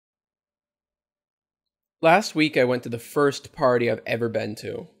Last week I went to the first party I've ever been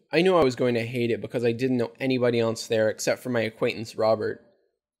to. I knew I was going to hate it because I didn't know anybody else there except for my acquaintance Robert.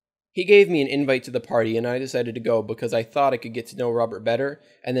 He gave me an invite to the party and I decided to go because I thought I could get to know Robert better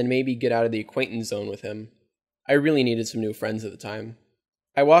and then maybe get out of the acquaintance zone with him. I really needed some new friends at the time.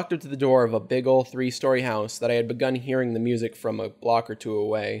 I walked up to the door of a big ol' 3-story house that I had begun hearing the music from a block or two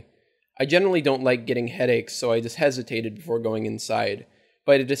away. I generally don't like getting headaches, so I just hesitated before going inside,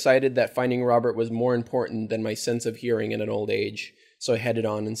 but I decided that finding Robert was more important than my sense of hearing at an old age, so I headed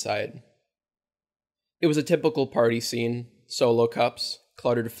on inside. It was a typical party scene: solo cups,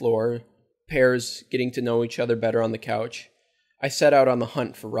 cluttered floor, pairs getting to know each other better on the couch. I set out on the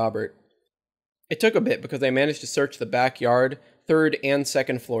hunt for Robert. It took a bit because I managed to search the backyard, third and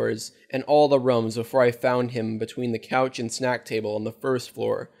second floors, and all the rooms before I found him between the couch and snack table on the first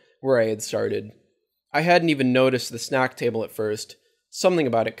floor, where I had started. I hadn't even noticed the snack table at first. Something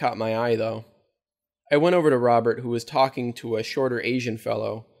about it caught my eye, though. I went over to Robert, who was talking to a shorter Asian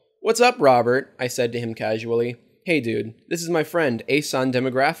fellow. "What's up, Robert?" I said to him casually. "Hey dude, this is my friend, Asan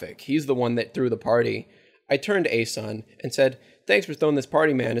Demographic. He's the one that threw the party." I turned to Asan and said, "Thanks for throwing this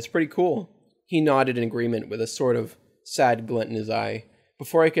party, man. It's pretty cool." He nodded in agreement with a sort of sad glint in his eye.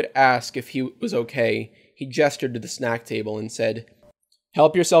 Before I could ask if he was okay, he gestured to the snack table and said,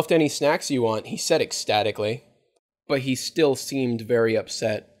 "Help yourself to any snacks you want," he said ecstatically. But he still seemed very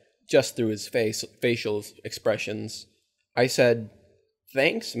upset, just through his facial expressions. I said,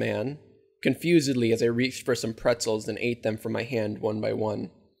 "Thanks, man," confusedly as I reached for some pretzels and ate them from my hand one by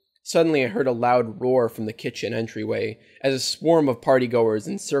one. Suddenly I heard a loud roar from the kitchen entryway, as a swarm of partygoers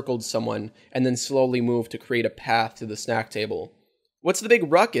encircled someone and then slowly moved to create a path to the snack table. "What's the big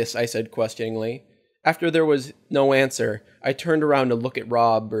ruckus?" I said questioningly. After there was no answer, I turned around to look at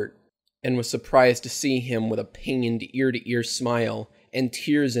Robert and was surprised to see him with a pained ear-to-ear smile and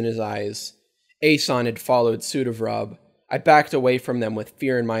tears in his eyes. Asan had followed suit of Rob. I backed away from them with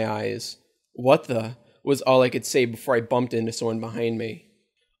fear in my eyes. "What the?" was all I could say before I bumped into someone behind me.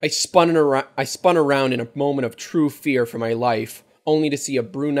 I spun around in a moment of true fear for my life, only to see a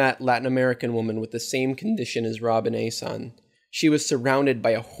brunette Latin American woman with the same condition as Rob and Asan. She was surrounded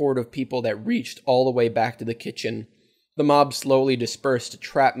by a horde of people that reached all the way back to the kitchen. The mob slowly dispersed to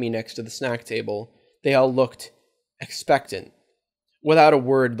trap me next to the snack table. They all looked expectant. Without a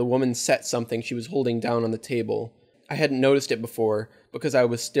word, the woman set something she was holding down on the table. I hadn't noticed it before, because I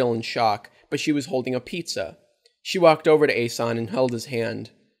was still in shock, but she was holding a pizza. She walked over to Asan and held his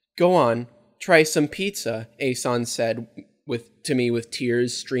hand. "Go on, try some pizza," Asan said to me with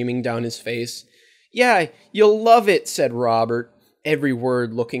tears streaming down his face. "Yeah, you'll love it," said Robert, every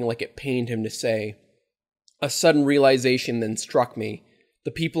word looking like it pained him to say. A sudden realization then struck me. The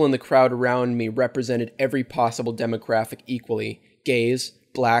people in the crowd around me represented every possible demographic equally: gays,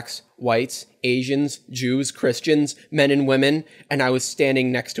 blacks, whites, Asians, Jews, Christians, men and women, and I was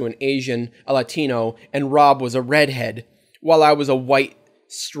standing next to an Asian, a Latino, and Rob was a redhead, while I was a white,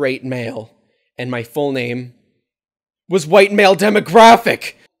 straight male, and my full name was White Male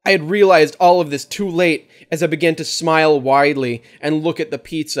Demographic! I had realized all of this too late as I began to smile widely and look at the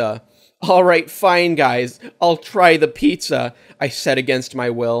pizza. "All right, fine, guys, I'll try the pizza," I said against my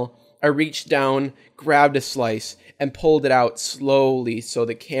will. I reached down, grabbed a slice, and pulled it out slowly so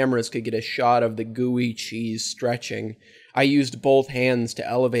the cameras could get a shot of the gooey cheese stretching. I used both hands to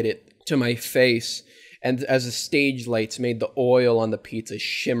elevate it to my face, and as the stage lights made the oil on the pizza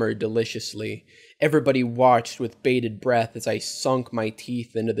shimmer deliciously, everybody watched with bated breath as I sunk my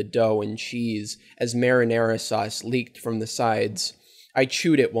teeth into the dough and cheese as marinara sauce leaked from the sides. I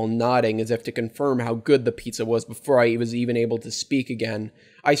chewed it while nodding as if to confirm how good the pizza was before I was even able to speak again.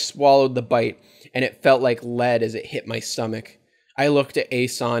 I swallowed the bite, and it felt like lead as it hit my stomach. I looked at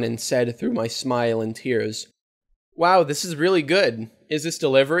Asan and said through my smile and tears, "Wow, this is really good. Is this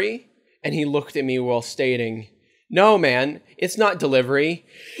delivery?" And he looked at me while stating, "No, man, it's not delivery.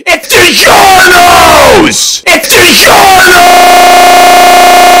 It's DiGiorno's! It's DiGiorno's!"